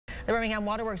The Birmingham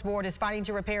Waterworks Board is fighting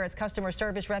to repair its customer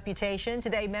service reputation.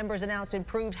 Today, members announced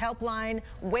improved helpline,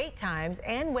 wait times,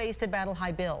 and ways to battle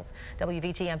high bills.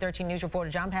 WVTM13 News reporter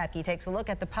John Papke takes a look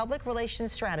at the public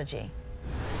relations strategy.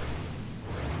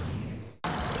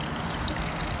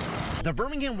 The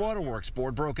Birmingham Waterworks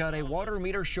Board broke out a water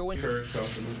meter showing encourage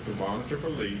customers to monitor for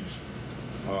leaks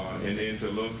and then to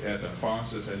look at the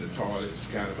faucets and the toilets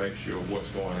to kind of make sure what's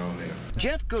going on there.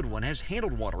 Jeff Goodwin has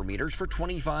handled water meters for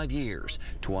 25 years.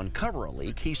 To uncover a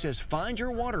leak, he says find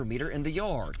your water meter in the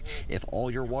yard. If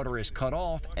all your water is cut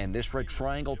off and this red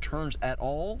triangle turns at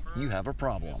all, you have a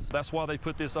problem. That's why they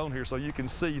put this on here, so you can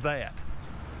see that.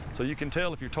 So you can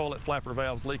tell if your toilet flapper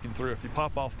valve's leaking through, if your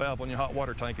pop-off valve on your hot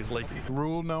water tank is leaking.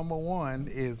 Rule number 1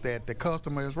 is that the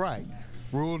customer is right.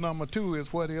 Rule number 2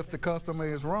 is what if the customer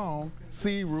is wrong?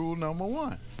 See rule number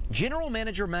 1. General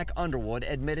Manager Mac Underwood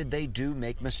admitted they do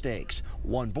make mistakes.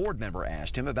 One board member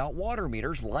asked him about water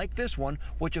meters like this one,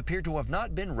 which appeared to have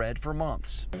not been read for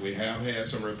months. We have had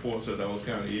some reports of those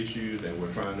kind of issues, and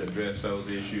we're trying to address those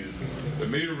issues. The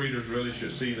meter readers really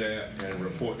should see that and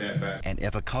report that back. And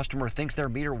if a customer thinks their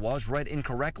meter was read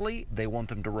incorrectly, they want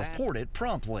them to report it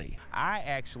promptly. I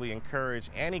actually encourage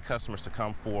any customers to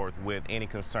come forward with any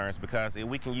concerns because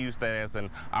we can use that as an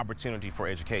opportunity for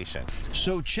education.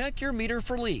 So check your meter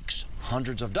for leaks.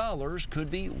 Hundreds of dollars could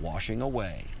be washing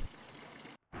away.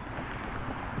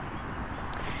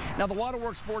 Now, the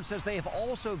Waterworks Board says they have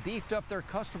also beefed up their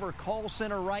customer call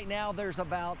center. Right now, there's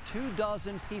about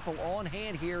 24 people on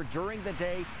hand here during the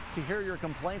day to hear your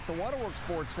complaints. The Waterworks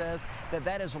Board says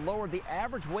that has lowered the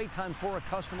average wait time for a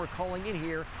customer calling in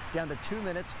here down to 2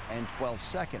 minutes and 12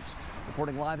 seconds.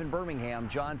 Reporting live in Birmingham,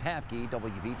 John Papke,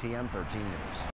 WVTM 13 News.